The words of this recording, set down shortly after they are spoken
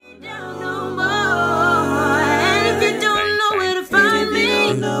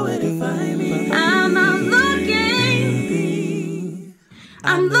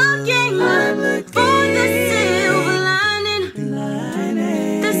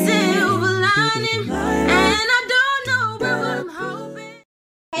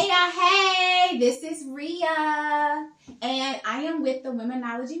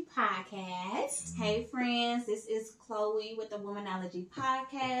Womanology Podcast. Hey friends, this is Chloe with the Womanology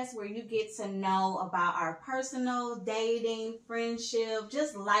Podcast, where you get to know about our personal, dating, friendship,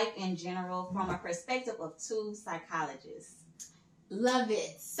 just life in general from a perspective of two psychologists. Love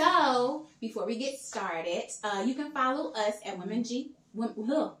it. So, before we get started, you can follow us at Womanology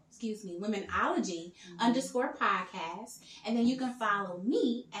 _podcast. And then you can follow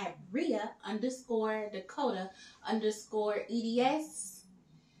me at Rhea_Dakota_EDS. Yes.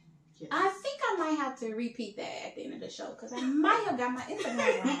 I think I might have to repeat that at the end of the show because I might have got my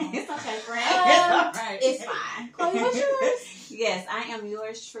Instagram wrong. It's okay, friend. It's all right. It's fine. Chloe, what's yours? Yes, I am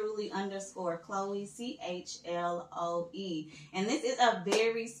yours truly _Chloe, CHLOE. And this is a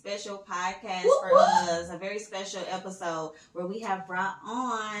very special podcast for us, a very special episode where we have brought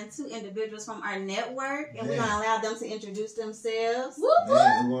on two individuals from our network, and we're going to allow them to introduce themselves.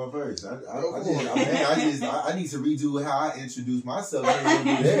 Man, who going first? I need to redo how I introduce myself. I need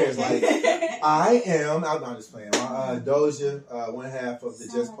to do theirs. Like, I'm just playing. Doja, one half of the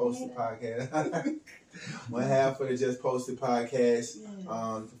Just Posted podcast. One half of the Just Posted podcast. You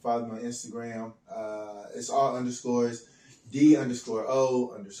can follow me on Instagram. It's all underscores.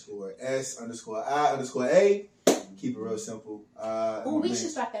 D_O_S_I_A. Keep it real simple. We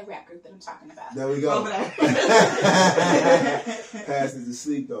should start that rap group that I'm talking about. There we go. Passes to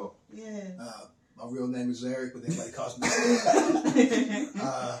sleep though. Yes. My real name is Eric, but everybody calls me.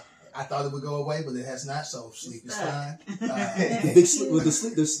 I thought it would go away, but it has not. So sleep is fine. Big sleep with the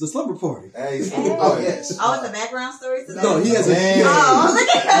slumber party. Hey, Oh yes. Oh, it's a background story to that? No, he has a. Oh, look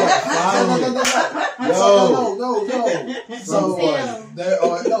at No. So there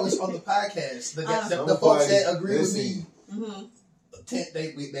are it's on the podcast. The folks that agree with me. Mm-hmm.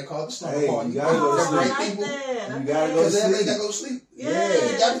 They're called the slumber party. You gotta go to sleep. I like that. You gotta go to Because sleep. they gotta go to sleep. Yeah,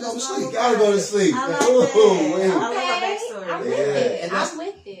 You gotta go to sleep. You gotta go to sleep. I like Ooh, that. wait. I love her backstory. I'm with Yeah. it. And I'm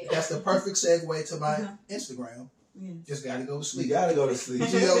with it. That's the perfect segue to my Instagram. Yeah. Just gotta go to You sleep. gotta go to sleep.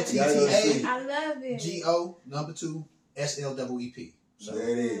 GOTTA. You gotta go to sleep. I love it. GO2SLEEP. So There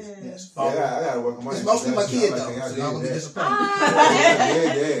it is. yes, Yeah, I gotta work on my. It's mostly my kid though, so Introduction. y'all gonna be I disappointed.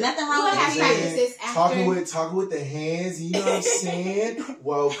 yeah. Nothing We'll wrong with have that. practices after. Talking with the hands, you know what I'm saying?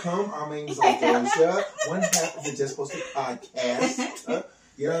 Welcome. My name is Doja. One half of the Just Posted podcast.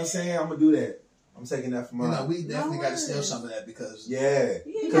 You know what I'm saying? I'm gonna do that. I'm taking that for mine. We definitely got to steal some of that because Yeah.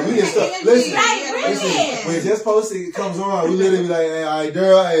 Yeah. Cause we just listen. When it Just Posted it comes on, we literally be like, hey, all right,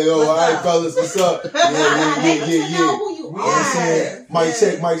 girl, hey, yo, all right, fellas, what's up? They need to know who you You know what I'm are. saying? Mic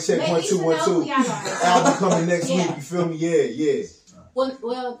check, They 1 need 2 to 1 know 2. who y'all are. Album coming next Yeah. week. You feel me? Yeah.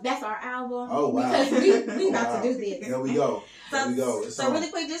 Well, that's our album. Oh, wow. Because we about to do this. There we go. There we go. It's So on. really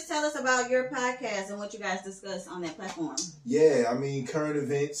quick, just tell us about your podcast and what you guys discuss on that platform. Yeah, I mean current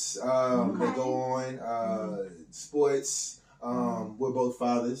events that go on, sports. We're both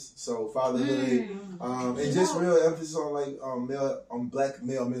fathers, so fatherhood, and just real emphasis on black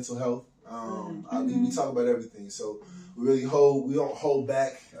male mental health. We talk about everything, so we don't hold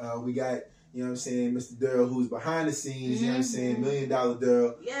back. We got. You know what I'm saying? Mr. Durrell, who's behind the scenes, you know what I'm saying? $1 Million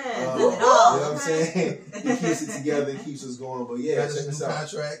Durrell. Yeah, You know do it all. what I'm saying? He keeps it together, keeps us going. But yeah, got check this us new out.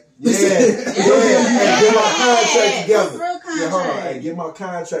 contract. Yeah. Hey, get my contract together. Real Yeah, hold on. contract. Hey, get my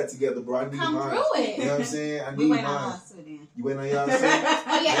contract together, bro. I need Come mine. through it. You know what I'm saying? I We need wait on mine. us too then. You waiting on y'all? Oh,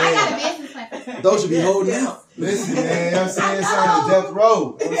 yeah, I got a business plan for Those should be holding out. Listen, man. You know what I'm saying? Sign to Death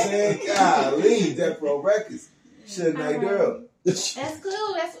Row. You know what I'm saying? Golly, Death Row Records. Suge Knight Girl. That's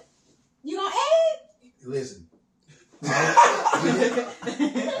cool. You gonna add? Listen, we Not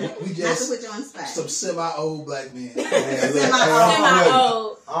to just put you on the spot. some semi-old black men. Man, look,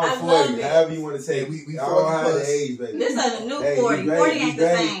 Semi-old. I I'm love 40. it. However you want to take We it. I don't have the 40+. age, baby. This is a new Hey, 40. you 40 ain't the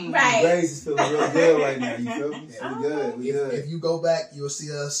ready. same. Right. Grace is feeling real good right now. You feel me? Yeah. We good. We good. If you go back, you'll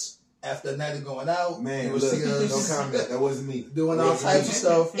see us after a night of going out. Man, you will look, see no us comment. That wasn't me. doing It all wasn't types me. of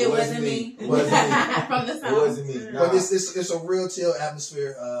stuff. It wasn't me. It wasn't me. From the It south. wasn't me. Nah. But it's a real chill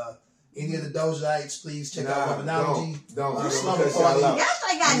atmosphere. Any of the Dojaites, please check out Womanology. Don't. Slumber Because y'all Party. out. Y'all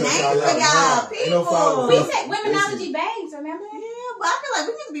still got Because names y'all for out. y'all Nah, ain't no people. follow. We said Womanology babes, remember? Yeah, but I feel like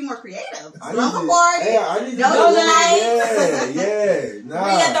we need to be more creative. I need Slumber to- party. Hey, I need to Those do are it. nice. Yeah. Nah.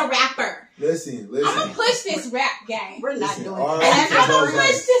 Rhea the rapper. Listen. I'm gonna push this rap game. We're not Listen, doing all it. right. And I'm gonna Those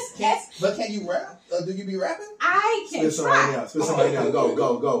push guys. this. Yes, But can you rap? Do you be rapping? I can Spit some right try. now. Spit some right now. Go.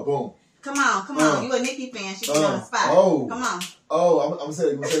 Boom. Come on. You a Nicki fan. She be on the spot. Oh. Come on. Oh, I'm gonna say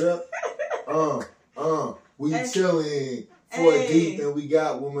it. You want to say that? We Hey. chilling for Hey. deep, and we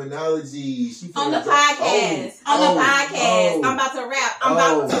got Womanology. She On the finna- podcast. Oh. On the podcast. Oh. I'm about to rap.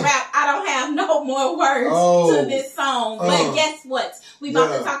 I don't have no more words to this song. But guess what? We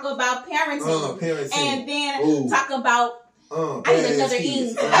about to talk about parenting. Parenting. And then Ooh. talk about I need another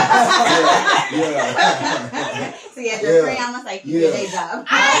ing. Yeah. See, at your friend, I'm gonna say keep your day job.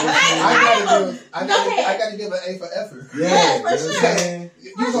 I gotta give an A for effort. Yeah, for sure.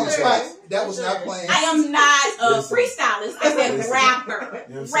 You was on the spot. That was not planned. I am not a freestylist. I said Listen. rapper.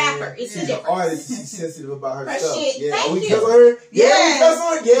 You know what I'm Rapper. saying? It's She's an different. artist. She's sensitive about her Her stuff. shit. Yeah. Thank we you. cuss on her? Yes. We cuss on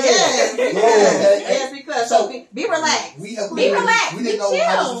her? Yeah. Yes, because So- be relaxed. We have Be relaxed. We didn't know Be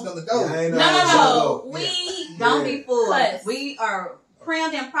how chill. this was gonna go. Yeah, I ain't know No. how it's gonna go. We Don't be fooled. Cuss. We are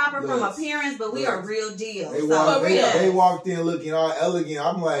prim and proper from Yes. appearance, but we Yes. are real deal. They So, walked, For real. they walked in looking all elegant.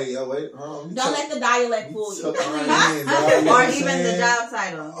 I'm like, yo, wait, don't let the dialect fool you. Tuck right in, or dog, you know what I'm even the saying? job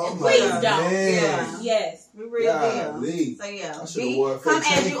title. Oh my Please God, don't. man. Yeah. Yes. We real Golly. deal. So yeah, I should've wore a fake come as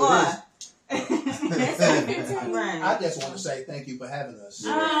chain you for are. Right. Right. I just want to say thank you for having us.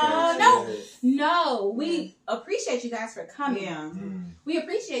 No. No, we appreciate you guys for coming. Yeah. We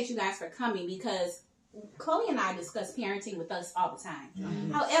appreciate you guys for coming because Chloe and I discuss parenting with us all the time.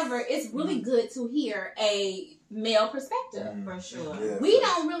 Mm-hmm. However, it's really good to hear a male perspective. For sure. Yeah. We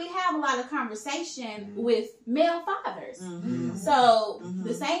don't really have a lot of conversation with male fathers. Mm-hmm. So Mhm.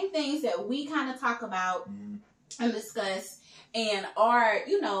 the same things that we kind of talk about Mhm. and discuss and our,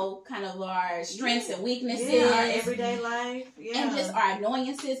 kind of our strengths and weaknesses. Yeah, our everyday life. Yeah. And just our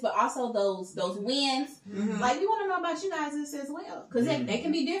annoyances, but also those wins. Mhm. Like, we want to know about you guys as well. Because they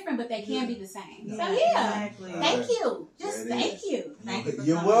can be different, but they can be the same. Yeah, So, yeah. Exactly. Thank you. Just Yeah, it thank is. you. Thank you for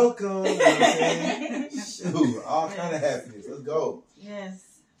You're coming. welcome. You know what I'm saying? Shoot, all kind of happiness. Let's go. Yes.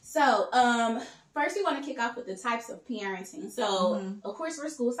 So, first we want to kick off with the types of parenting. So, Mhm. of course, we're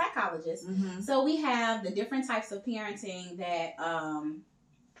school psychologists. Mm-hmm. So we have the different types of parenting that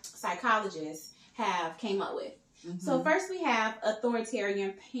psychologists have came up with. So first we have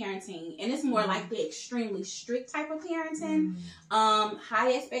authoritarian parenting, and it's more like the extremely strict type of parenting.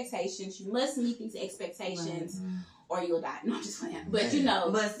 High expectations. You must meet these expectations or you'll die. No, I'm just playing. But But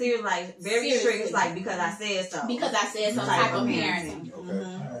seriously, like very strict. It's like because I said so. because I said so type of parenting.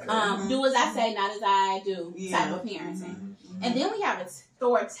 Okay. Do as I say, not as I do type Yeah. of parenting. Mhm. And then we have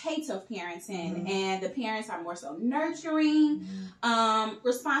authoritative parenting, and the parents are more so nurturing,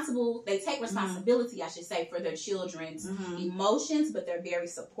 responsible. They take responsibility, I should say, for their children's emotions, but they're very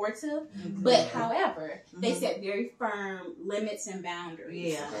supportive. But however, they set very firm limits and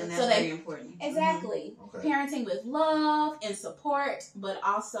boundaries. Yeah, and that's So they- very important. Exactly. Okay. Parenting with love and support, but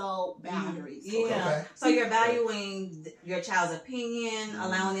also boundaries. Yeah. Okay. So you're valuing your child's opinion,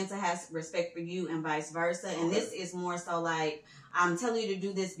 allowing them to have respect for you, and vice versa. And this is more so like, I'm telling you to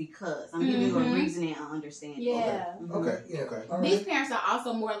do this because I'm giving you a reasoning and understanding. Yeah. Okay. Yeah. Okay. All These right. parents are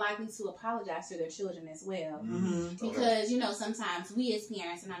also more likely to apologize to their children as well. Mm-hmm. Because, sometimes we as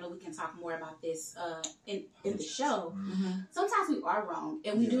parents, and I know we can talk more about this in the show, sometimes we are wrong,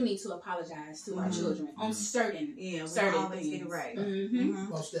 and we do need to apologize to our children on certain Yeah, we certain don't always things. get it right. Mhm.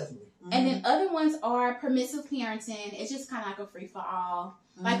 Most definitely. And then other ones are permissive parenting. It's just kind of like a free for all,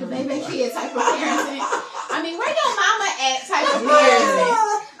 like a baby kid type of parenting. I mean, where your mama at type of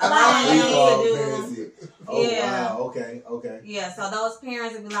parenting? Allowing them Oh, to do. parents, oh Yeah. wow. Okay. Yeah, so those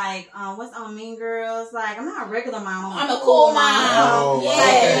parents would be like, what's on Mean Girls? Like, I'm not a regular mom. I'm a cool mom. Oh, Yeah.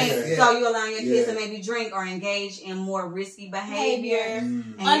 okay. So you allow your kids Yeah. to maybe drink or engage in more risky behavior.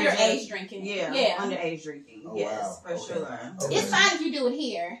 Mm. And you're Underage just- drinking. Yeah, underage drinking. Oh, yes, wow. for Okay. sure. Okay. It's fine if you do it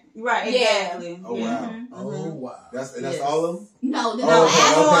here. Right, Yeah. exactly. Oh wow. Mhm. Oh wow. That's Yes. all of them. No, the Oh,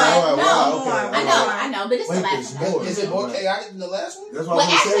 last okay, one. all right, No, wow, okay, I know, but it's Wait, the there's last one. more. Is it more chaotic than the last one? That's what Well, I'm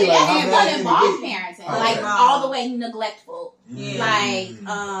gonna actually, say. Like, how that bad involves can it parenting, Okay. like all the way neglectful. get? Yeah. Like,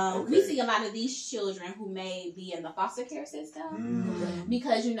 we Okay. see a lot of these children who may be in the foster care system Mm.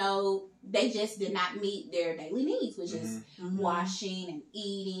 because they just did not meet their daily needs, which is Mhm. washing and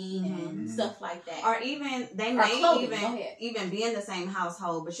eating and Mhm. stuff like that. Or even they Or may clothing, go ahead. even be in the same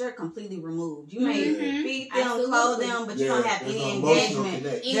household, but you're completely removed. You may Mhm. feed them, Absolutely. clothe them, but you don't have there's any no emotional engagement.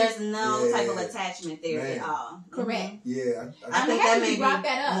 connection. There's no Yeah. type of attachment there Man. at all. Correct. Yeah, I I'm think happy that you may brought be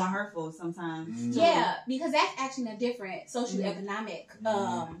that up. more hurtful sometimes. Mhm. Yeah, because that's actually a different socioeconomic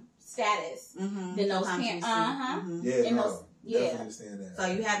status Mm-hmm. than those parents. Yeah, In no, those- yeah. definitely understand that. So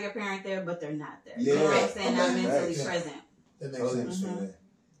you have your parent there, but they're not there. Yeah. You know what I'm saying? Not Okay. mentally Right. present. That makes Totally sense. understand that.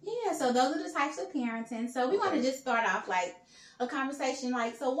 Yeah, so those are the types of parenting. So we want to just start off like a conversation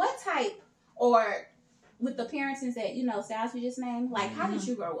like, so what type, or with the parenting that, Styles we just named, like how did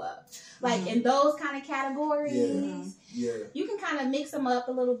you grow up? Like in those kind of categories, Yeah. you can kind of mix them up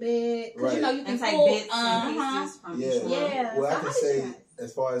a little bit. Because, Right. you can And take pull, bits and pieces from Yeah. each one. Yeah. Well, so I can how say did you guys-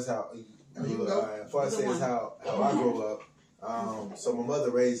 as far as how You can go. as far as Either say as one. how I grew up. So my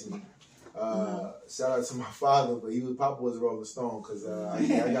mother raised me. Shout out to my father, but Papa was a Rolling Stone because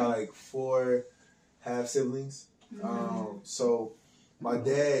I got like 4 half siblings. So my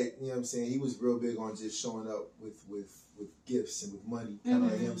dad, you know what I'm saying, he was real big on just showing up with gifts and with money, kind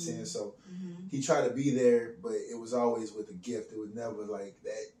of like, you know what I'm saying. So he tried to be there, but it was always with a gift. It was never like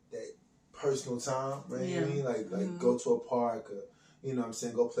that personal time, right? You know what I mean? Like go to a park, or, you know what I'm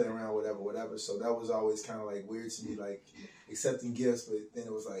saying, go play around, whatever. So that was always kind of like weird to me, like accepting gifts, but then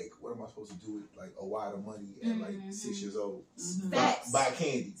it was like, what am I supposed to do with like a wad of money at like 6 years old? Buy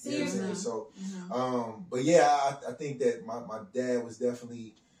candy. You know what I'm saying? So, but yeah, I think that my dad was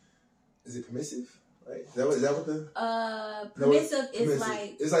definitely, is it permissive? Right? Is that what the permissive is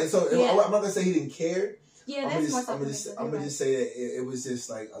like, it's like, so I'm not gonna say he didn't care. Yeah, that's more I'm gonna just say that it was just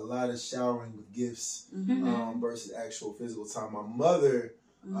like a lot of showering with gifts versus actual physical time. My mother,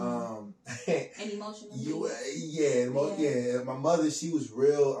 and emotional. My mother, she was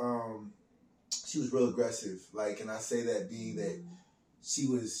real aggressive. Like, and I say that being that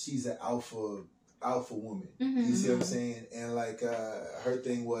she's an alpha woman. You see what I'm saying? And like her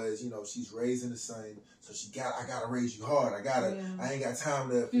thing was, you know, she's raising the son, so I gotta raise you hard. I ain't got time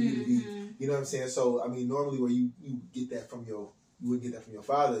for you to be, you know what I'm saying? So I mean, normally where you get that from you wouldn't get that from your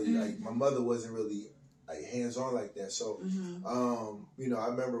father. Like my mother wasn't really like hands on like that. So you know, I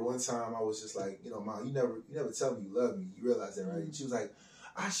remember one time I was just like, you know, Mom, you never tell me you love me. You realize that, right? And she was like,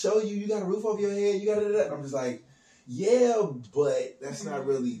 I show you, you got a roof over your head, you got it. And I'm just like, yeah, but that's not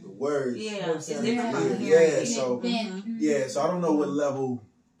really the words. Yeah, you know what I'm saying? So I don't know what level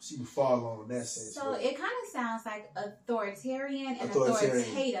she would fall on in that sense. So it kind of sounds like authoritarian and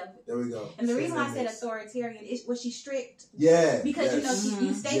authoritative. There we go. And the reason why I said authoritarian is, was she strict? Yeah. Because you know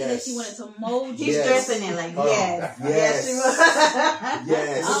you stated that she wanted to mold you. He's stressing it like yes, she was.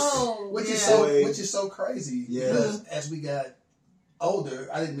 Yes. Oh, which is so crazy because as we got older,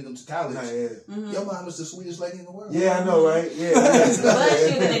 I didn't make them to college. Your mom was the sweetest lady in the world. Yeah, I know, right? Yeah. But she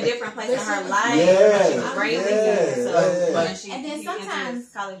was in a different place in her life. She was raising you. So and then sometimes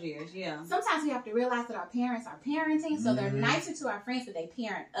college years, sometimes we have to realize that our parents are parenting, so they're nicer to our friends, but they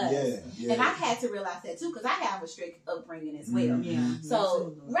parent us. And I've had to realize that too, because I have a strict upbringing as well.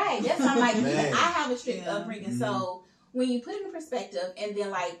 So that's why I'm like, I have a strict upbringing, so. When you put it in perspective, and then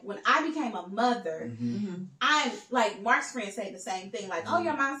like when I became a mother, I'm like Mark's friends say the same thing. Like, oh,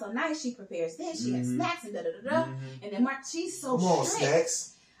 your mom's so nice. She prepares this. She has snacks and da da da da. And then Mark, she's so strict. Come on,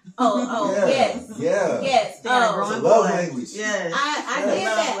 snacks. Yes. It's a love language. Yes. I did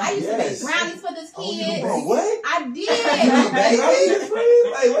that. I used to make brownies for this kid. What? I did.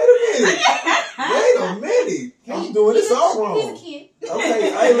 Wait a minute. How you doing this all wrong? He's a kid.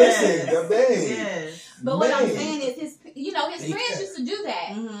 Okay, hey, listen, dang. But what I'm saying is his friends used to do that.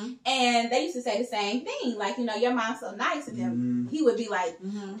 And they used to say the same thing. Like, you know, your mom's so nice. And then he would be like,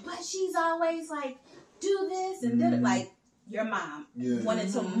 but she's always like, do this and did it. Like, your mom wanted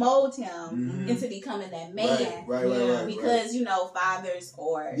to mold him into becoming that man. Right. Because, you know, fathers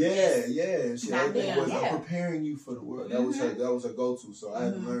or She I'm preparing you for the world. That was her go-to. So I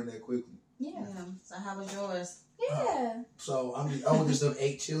had to learn that quickly. Yeah. So how was yours? Yeah. So I'm the oldest of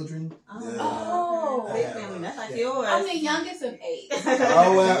 8 children. Big family. That's like yours. I'm the youngest of 8.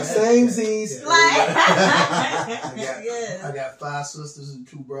 Oh, well, same Z's. I got 5 sisters and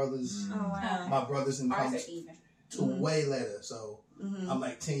 2 brothers. Oh, wow. My brothers and ours are even. 2 way later. So I'm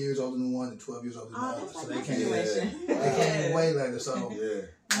like 10 years older than one and 12 years older than the other. So they came way later. So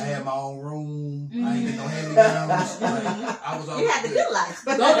I had my own room. I ain't get no hand-me-downs. I was you had the good life.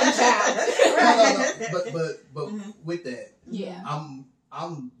 Golden child. No. But with that,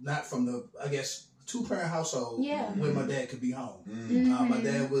 I'm not from the, I guess, 2-parent household where my dad could be home. My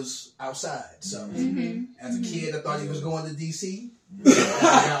dad was outside. So as a kid, I thought he was going to D.C. As I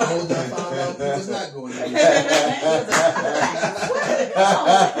got older, I found out he was not going to D.C.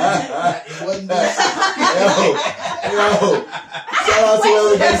 It wasn't Yo. Shout out to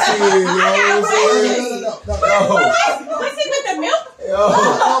other DC, you know what I'm saying? No. Was he with the milk? No.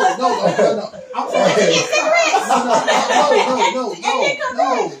 I'm sorry. No.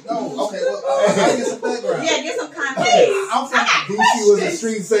 Okay, well, I get some background. Yeah, get some context. I'm from DC was the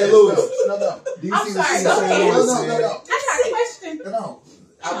street St. Louis. No. DC I'm was sorry. St. Louis. I No. got a question. No.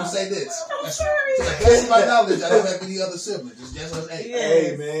 I would say this. I'm sorry. To the best of my knowledge, I don't have any other siblings. It's just us 8.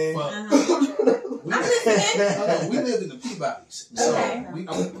 Hey, man. We lived in the Peabodys. So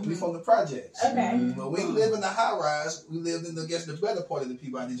we from the projects. Okay. But we lived in the high rise. We lived in, the better part of the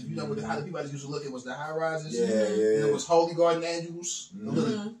Peabodys. If you know how the Peabodys used to look, it was the high rises. And it was Holy Garden Angels. And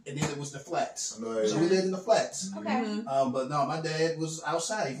then it was the flats. So we lived in the flats. Okay. But no, my dad was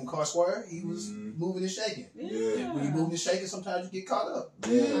outside. He from Car Square. He was moving and shaking. And when you moving and shaking, sometimes you get caught up. I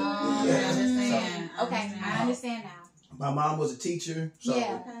understand. Okay, I understand now. My mom was a teacher, so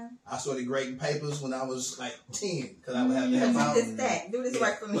I started grading papers when I was like 10 because I would have to help out. Do this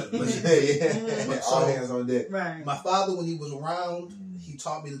work for me. But all hands on deck. Right. My father, when he was around, he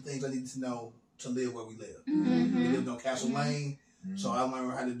taught me the things I needed to know to live where we live. We lived on Castle Lane, so I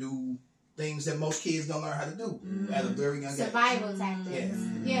learned how to do things that most kids don't learn how to do at a very young age. Survival tactics.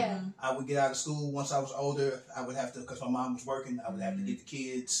 Yeah. I would get out of school once I was older. I would have to, because my mom was working, I would have to get the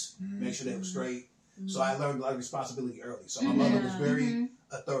kids, make sure they were straight. So I learned a lot of responsibility early. So my mother was very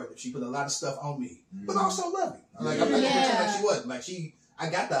authoritative. She put a lot of stuff on me, but also loving. Like I'm not gonna pretend like she wasn't. Like I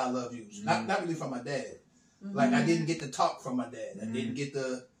got the I love yous. Not really from my dad. Like I didn't get to talk from my dad. I didn't get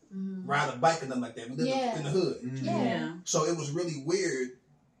to ride a bike or nothing like that. We lived in the hood. So it was really weird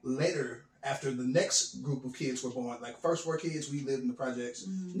later after the next group of kids were born. Like first 4 kids, we lived in the projects.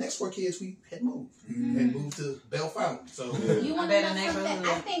 Next 4 kids, we had moved. And moved to Bell Fountain. So you want to know something?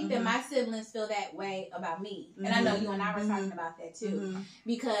 I think that my siblings feel that way about me. And I know you and I were talking about that too.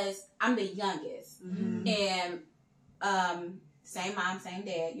 Because I'm the youngest. And same mom, same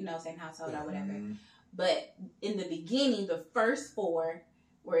dad, same household or whatever. But in the beginning, the first 4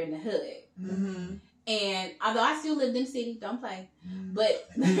 were in the hood. And although I still lived in the city, don't play, but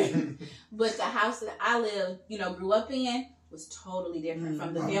the house that I lived, grew up in was totally different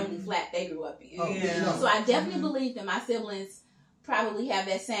from the family flat they grew up in. So I definitely believe that my siblings probably have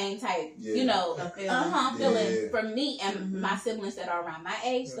that same type, feeling from me and my siblings that are around my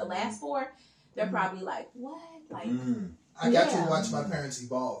age, the last 4, they're probably like, what? Like, I got to watch my parents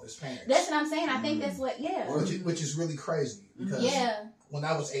evolve as parents. That's what I'm saying. I think that's what, Which is really crazy because when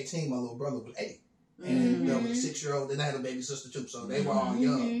I was 18, my little brother was 8. And there was a 6-year-old. Then I had a baby sister too, so they were all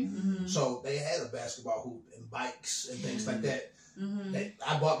young. So they had a basketball hoop and bikes and things like that.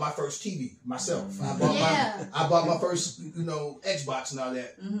 I bought my first TV myself. I bought my first, Xbox and all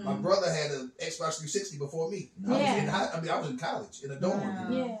that. My brother had an Xbox 360 before me. I was in college in a dorm.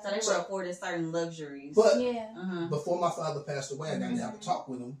 So they were afforded certain luxuries. But before my father passed away, I got to have a talk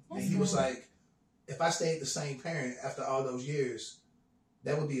with him, and he was like, "If I stayed the same parent after all those years,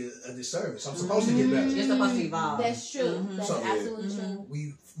 that would be a disservice. I'm supposed to get better. You're supposed to evolve." That's true. That's absolutely true.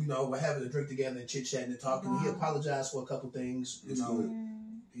 We, we're having a drink together and chit-chatting and talking. He apologized for a couple things,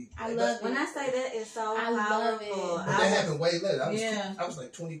 I love it. When I say that, it's so powerful. But that happened way later. I was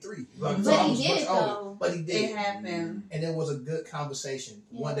like 23. Like, but so I was he did, much older. But he did. It happened. And it was a good conversation.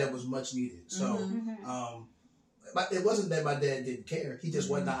 One that was much needed. So, but it wasn't that my dad didn't care. He just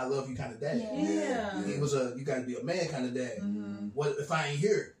wasn't I love you kind of dad. He was you got to be a man kind of dad. What if I ain't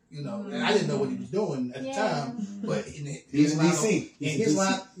here? And I didn't know what he was doing at the time. But in his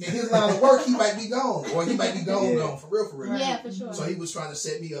line of work, he might be gone, or he might be gone for real. Yeah, for sure. So he was trying to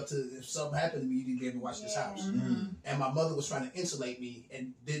set me up to, if something happened to me, you didn't be able to watch this house. And my mother was trying to insulate me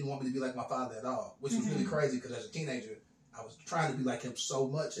and didn't want me to be like my father at all, which was really crazy because as a teenager, I was trying to be like him so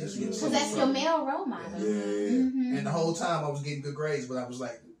much. Because that's your male role model. And the whole time I was getting good grades, but I was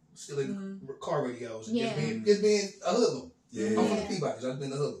like still in car radios and just being a hoodlum. I'm from the Peabodys. I've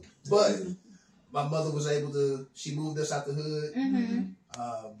been a hoodlum. But my mother was able to, she moved us out the hood.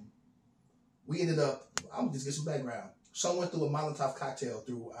 We ended up, I'm just get some background. Someone threw a Molotov cocktail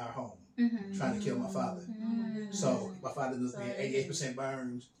through our home trying to kill my father. So my father was being 88%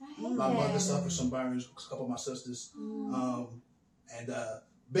 burns. My mother suffered some burns, a couple of my sisters.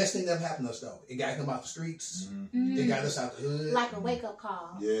 Best thing that ever happened to us though, it got him out the streets. It got us out the hood. Like a wake up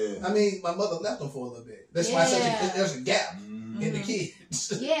call. Yeah. I mean, my mother left him for a little bit. That's why I said there's a gap in the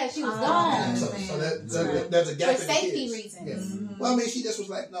kids. Yeah, she was gone. So there's a gap for in the safety kids. reasons. Well, I mean, she just was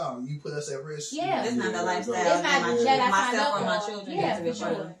like, "No, you put us at risk." Yeah, it's not the lifestyle. It's not that I myself or my children. Yeah, for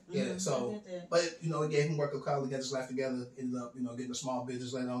sure. Yeah, so, but it gave him work of college, got his life together, ended up, getting a small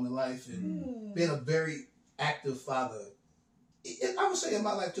business later on in life, and being a very active father. I would say in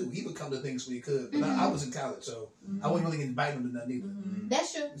my life too, he would come to things when he could, but I was in college, so I wasn't really inviting him to nothing either.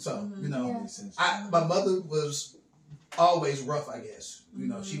 That's true. So my mother was always rough, I guess.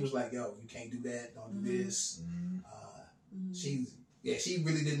 She was like, "Yo, you can't do that. Don't do this." She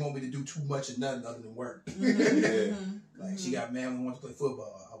really didn't want me to do too much of nothing other than work. Like she got mad when I wanted to play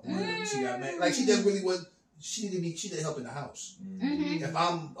football. She got mad. Like she just really was. She didn't help in the house. If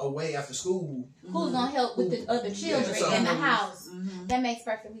I'm away after school, who's gonna help with the other children in the house? That makes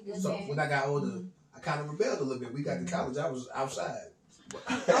perfectly good sense. So when I got older, I kind of rebelled a little bit. We got to college, I was outside.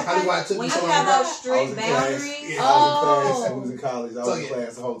 When you have those strict boundaries. I was in college. I was in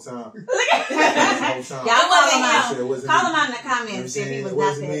class the whole time. Y'all call him out in the comments if he was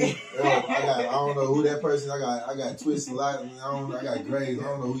not there. I don't know who that person. I got twisted a lot. I got grades. I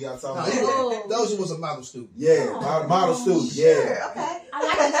don't know who y'all talking about. Those was a model student. Yeah, model student. Yeah. Okay. I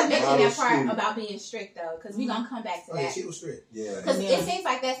like that you mention that part about being strict though, because we're gonna come back to that. Yeah, she was strict. Yeah. Because it seems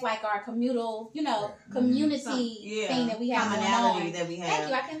like that's like our community thing that we have commonality that we have. Thank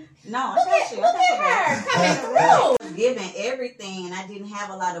you. I can. No, Look at her coming through. Given everything, and I didn't have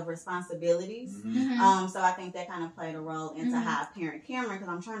a lot of responsibilities. So I think that kind of played a role into how I parent Cameron, because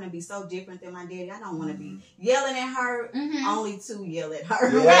I'm trying to be so different than my daddy. I don't want to be yelling at her, only to yell at her.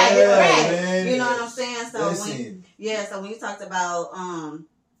 Yeah, right. Man. You know what I'm saying? So Listen. when you talked about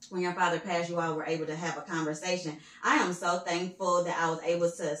when your father passed, you all were able to have a conversation. I am so thankful that I was able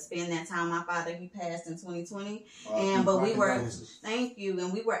to spend that time. My father, he passed in 2020. But we were, thank you,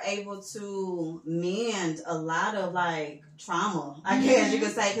 and we were able to mend a lot of like trauma, I guess you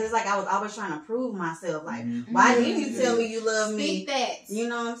could say, because it's like I was always trying to prove myself. Like, why didn't you tell me you love me? Speak that. You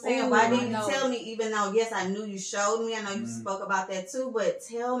know what I'm saying? Why didn't you tell me, even though, yes, I knew you showed me. I know you spoke about that too, but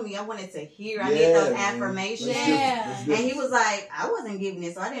tell me. I wanted to hear. I need those affirmations. Yeah. And he was like, I wasn't giving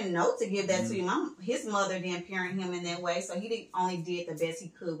it, so I didn't know to give that to you. His mother didn't parent him in that way, so he only did the best he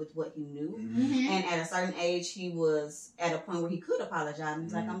could with what he knew. And at a certain age, he was at a point where he could apologize.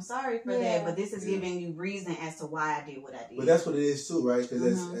 He's like, I'm sorry for that, but this is giving you reason as to why I did what I did. But that's what it is too, right?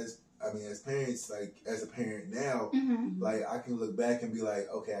 Because as parents, like as a parent now, like I can look back and be like,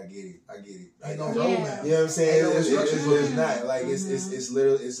 okay, I get it. Ain't no roadmap. You know what I'm saying? It's not. not like it's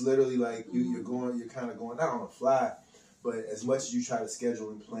literally like you're kind of going not on the fly. But as much as you try to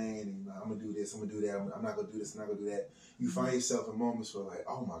schedule and plan, and I'm gonna do this, I'm gonna do that, I'm not gonna do this, I'm not gonna do that, you find yourself in moments where like,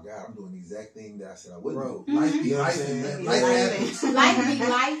 oh my God, I'm doing the exact thing that I said I wouldn't do. Life you know what I'm saying? Life happens.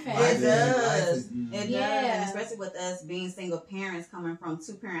 Life It does. It does. Yeah. And especially with us being single parents coming from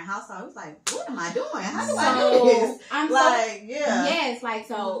 2-parent households, it's like, what am I doing? How do I do this? Yes, like,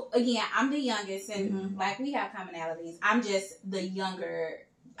 so again, I'm the youngest, and like we have commonalities. I'm just the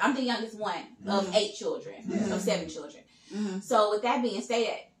youngest one of 8 children, of 7 children. So with that being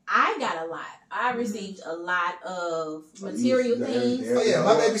stated, I got a lot. I received a lot of material things. Oh yeah,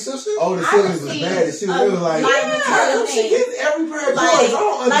 my baby sister. Oh, the siblings was mad. She was like, she gets every pair of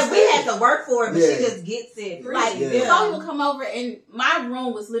clothes. Like we had to work for it, but she just gets it. Like Chloe would come over, and my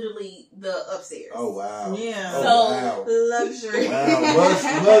room was literally the upstairs. Oh wow. Yeah. Oh, so luxury. Wow.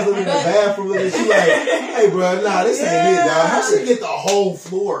 Muslim in the bathroom looking. She like, hey bro, nah, this ain't it, dog. How she get the whole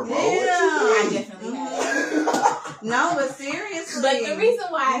floor, bro? I definitely had it. No, but seriously. But the reason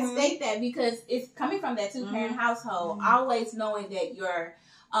why I state that, because it's coming from that 2-parent household, always knowing that you're,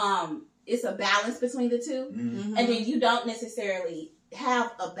 it's a balance between the two, and then you don't necessarily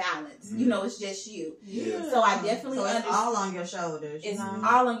have a balance. You know, it's just you. Yeah. So I definitely understand. It's all on your shoulders. It's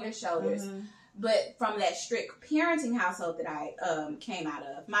all on your shoulders. But from that strict parenting household that I came out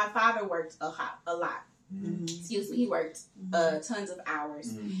of, my father worked a lot. Excuse me, he worked tons of hours.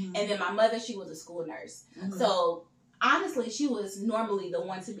 And then my mother, she was a school nurse. So honestly, she was normally the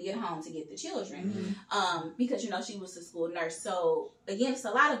one to be at home to get the children, because, you know, she was a school nurse. So again, it's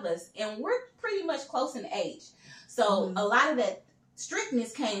a lot of us, and we're pretty much close in age. So a lot of that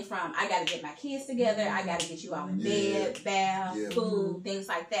strictness came from, I got to get my kids together. I got to get you all in bed, bath, food, things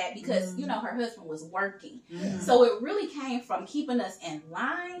like that, because, you know, her husband was working. So it really came from keeping us in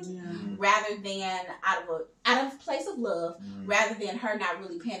line rather than out of a place of love, rather than her not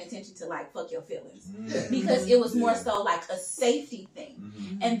really paying attention to like, fuck your feelings. Because it was more so like a safety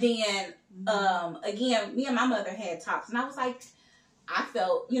thing. And then, again, me and my mother had talks, and I was like, I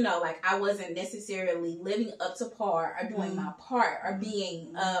felt, you know, like I wasn't necessarily living up to par or doing my part or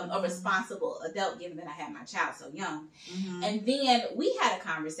being a responsible adult, given that I had my child so young. And then we had a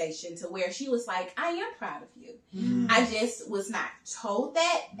conversation to where she was like, I am proud of you. I just was not told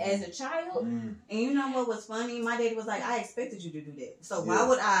that as a child. And you know what was funny? My daddy was like, I expected you to do that. So why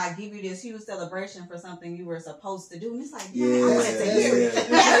would I give you this huge celebration for something you were supposed to do? And it's like, I wanted to hear it.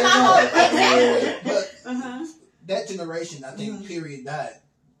 That's my whole, exactly. That generation, I think, period, died.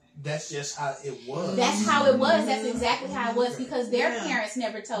 That's just how it was. That's how it was. That's exactly how it was, because their parents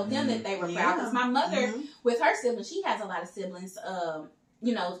never told them that they were proud. Because my mother, with her siblings, she has a lot of siblings,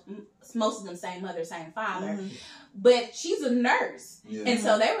 you know, most of them same mother, same father. But she's a nurse. And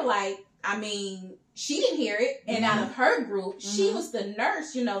so they were like, I mean, she didn't hear it. And out of her group, she was the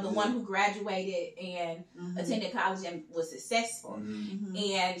nurse, you know, the one who graduated and attended college and was successful.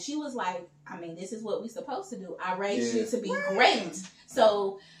 And she was like, I mean, this is what we're supposed to do. I raised you to be great.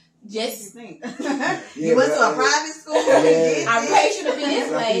 So just you went to a private school. I raised you to be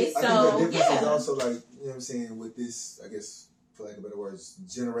this way. So the difference is also like, you know what I'm saying, with this, I guess, for lack of better words,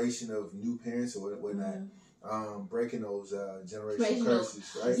 generation of new parents or whatnot, breaking those generational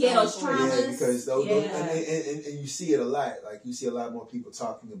curses, right? Yeah, those traumas. Yeah, because those and you see it a lot. Like you see a lot more people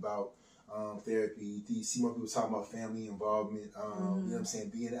talking about therapy. You see more people talking about family involvement. You know what I'm saying?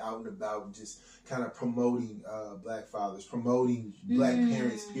 Being out and about and just kind of promoting Black fathers, promoting Black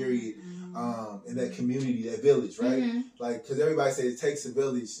parents, period. In that community, that village, right? Like, because everybody says it takes a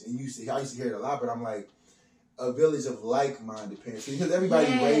village, and I used to hear it a lot, but I'm like, a village of like-minded parents, because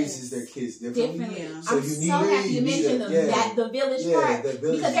everybody raises their kids differently. So I'm so happy you mentioned the village part,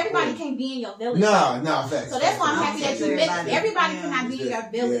 because everybody can't be in your village. No, facts. So that's why I'm happy that you mentioned everybody cannot be in your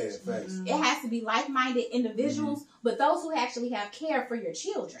village. It has to be like-minded individuals, but those who actually have care for your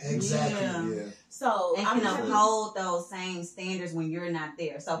children. Exactly. Yeah. So and can uphold those same standards when you're not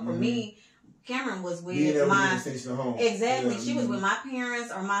there. So for me, Cameron was with my exactly. She was with my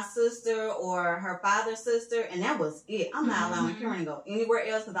parents or my sister or her father's sister, and that was it. I'm not allowing Cameron to go anywhere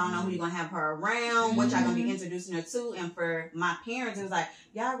else because I don't know who you're gonna have her around, what y'all gonna be introducing her to. And for my parents, it was like,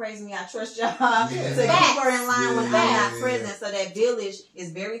 y'all raised me, I trust y'all to keep her in line when I'm not present. So that village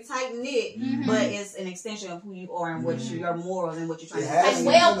is very tight knit, but it's an extension of who you are and what your morals and what you're trying to say.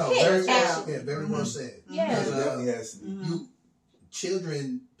 Well picked. Very well said. Yeah, it definitely has to be.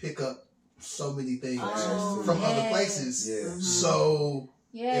 Children pick up so many things from other places. So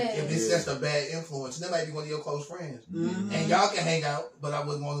if it's just a bad influence, that might be one of your close friends. And y'all can hang out, but I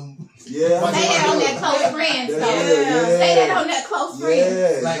wouldn't want them. Say that on that close friends. Say that on that close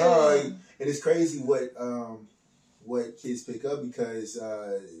friends. And it's crazy what kids pick up, because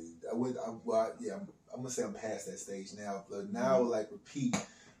I'm gonna say I'm past that stage now. But now, like, repeat.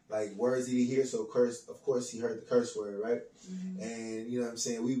 Like, words that he hears, so of course he heard the curse word, right? And you know what I'm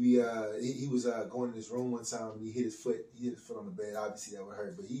saying? He was going in his room one time, and he hit his foot on the bed. Obviously that would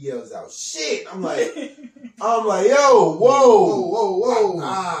hurt, but he yells out, "Shit!" I'm like, yo, whoa.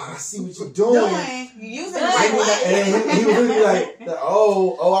 I see what you're doing. You using it. And he was really like,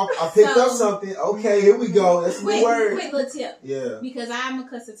 I picked up something. Okay, here we go. That's a new word. Quick little tip. Yeah. Because I'm a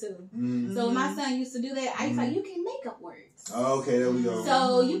cusser too. So my son used to do that. I used to say, you can make up words. Okay, there we go.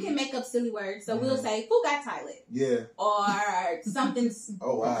 So you can make up silly words. So we'll say, "Who got toilet?" Yeah. Or something's.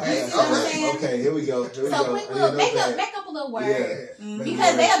 Oh wow. Okay, here we go. Quick little make up a little word. Yeah.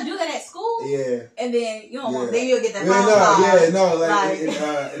 Because they'll do that at school. Yeah. And then you don't want. Then you'll get that phone call.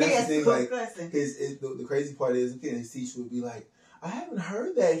 and that's the thing. Like, the crazy part is, again, his teacher would be like, "I haven't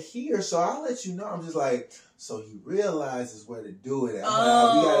heard that here, so I'll let you know." I'm just like, so he realizes where to do it at.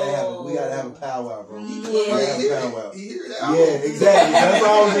 We gotta have a powwow, bro. Yeah, exactly. That's why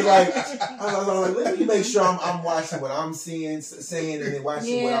I was just like, let me make sure I'm watching what I'm saying, and then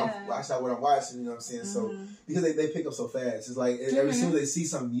watching what I'm watching. You know what I'm saying? So because they pick up so fast, it's like every soon as they see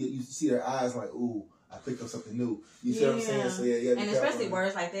something, you see their eyes like, ooh, I picked up something new. You see what I'm saying? So and especially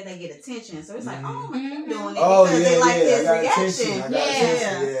words like that, they get attention. So it's like, oh, my God, doing it because they like this reaction.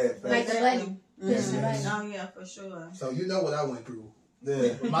 Like the buddy. Oh yeah, for sure. So you know what I went through.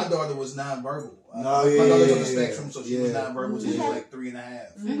 Yeah. My daughter was nonverbal. My daughter's on the spectrum, so she was nonverbal. She was like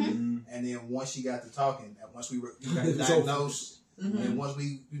 3.5. And then once she got to talking, once we got diagnosed, and once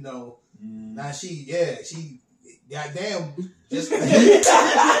we, now she goddamn, just yesterday,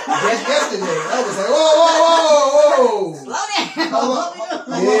 I was like, whoa. Slow down.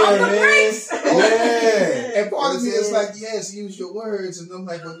 And part of me is like, yes, use your words. And I'm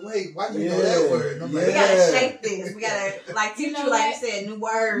like, but wait, why do you know that word? And I'm like, we gotta shape this. We gotta, like you said, new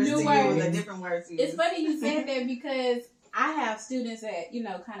words to use, or different words to use. It's funny you said that, because I have students that,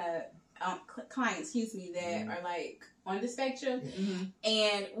 kind of, clients, that are like on the spectrum,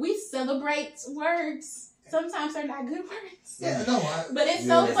 and we celebrate words. Sometimes they're not good words. Yeah, no, but it's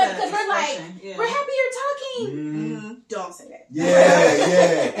so fun because we're like, we're happy you're talking. Don't say that.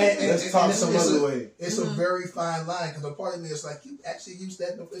 Yeah. Let's talk some other way. It's a very fine line, because a part of me is like, you actually use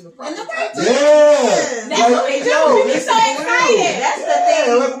that in the practice. Yeah. That's what we do. We're so excited. That's the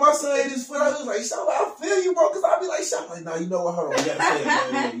thing. Like, my son ate his foot, I was like, "Shut up, I feel you, bro." Because I'll be like, "Shut up." Like, no, you know what? Hold on. We got to say it,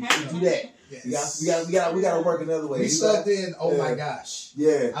 man. You can do that. Yes. We got to work another way. We subbed in. Oh my gosh!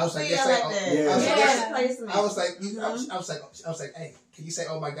 Yeah, I was like, I was like, hey, can you say,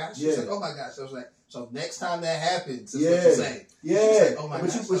 "Oh my gosh"? She was like, "Oh my gosh." I was like, so next time that happens, is what you say. Yeah, like, oh my but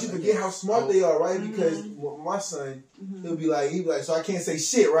gosh, you forget how smart they are, right? Because my son, he'll be like, so I can't say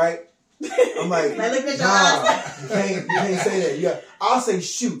shit, right? I'm like, nah, you can't say that. Yeah, I'll say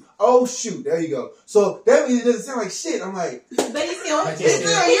shoot. Oh shoot, there you go. So that means it doesn't sound like shit. I'm like, but you still, you got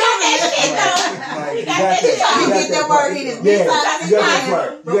that word in it. Yeah, you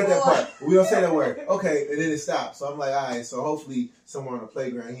got that part. We don't say that word. Okay, and then it stops. So I'm like, all right. So hopefully somewhere on the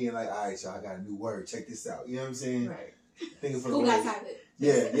playground here, like, all right, y'all, I got a new word. Check this out. You know what I'm saying? Right. Who got toilet?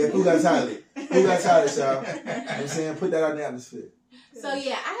 Yeah. Who got toilet? Who got toilet, y'all? You know what I'm saying? Put that out in the atmosphere. So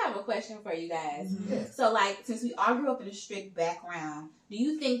yeah, I have a question for you guys. Yeah. So like, since we all grew up in a strict background, do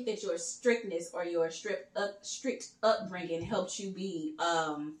you think that your strictness or your strict upbringing helped you be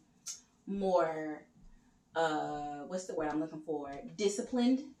more what's the word I'm looking for?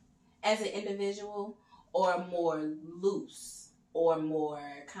 Disciplined as an individual, or more loose, or more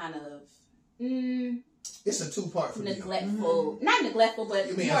kind of it's a 2-part for neglectful. Not neglectful, but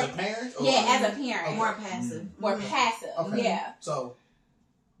you mean more, as a parent? Or yeah, as a parent, okay. More passive. more passive. Okay. Yeah. So,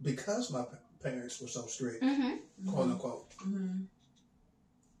 because my parents were so strict, quote unquote,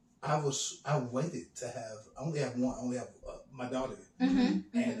 I waited to have. I only have my daughter, and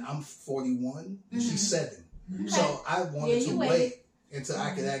I'm 41, and she's 7. So I wanted to wait until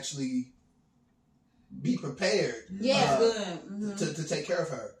I could actually be prepared. To take care of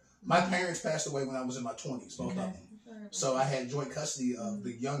her. My parents passed away when I was in my 20s, both of them. So I had joint custody of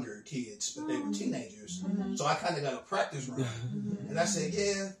the younger kids, but they were teenagers. So I kind of got a practice run. And I said,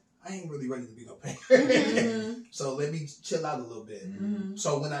 yeah, I ain't really ready to be no parent. So let me chill out a little bit.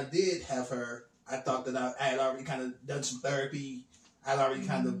 So when I did have her, I thought that I had already kind of done some therapy. I'd already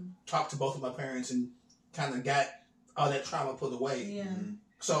kind of talked to both of my parents and kind of got all that trauma put away. Yeah.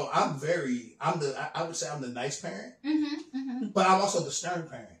 So I would say I'm the nice parent, but I'm also the stern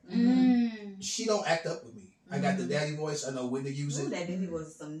parent. She don't act up with me. I got the daddy voice. I know when to use it. That daddy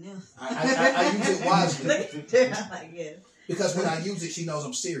was something else. I use it wisely. I'm like, yeah. Because when I use it, she knows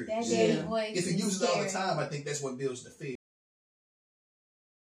I'm serious. That daddy voice. If you use it all the time, I think that's what builds the fear.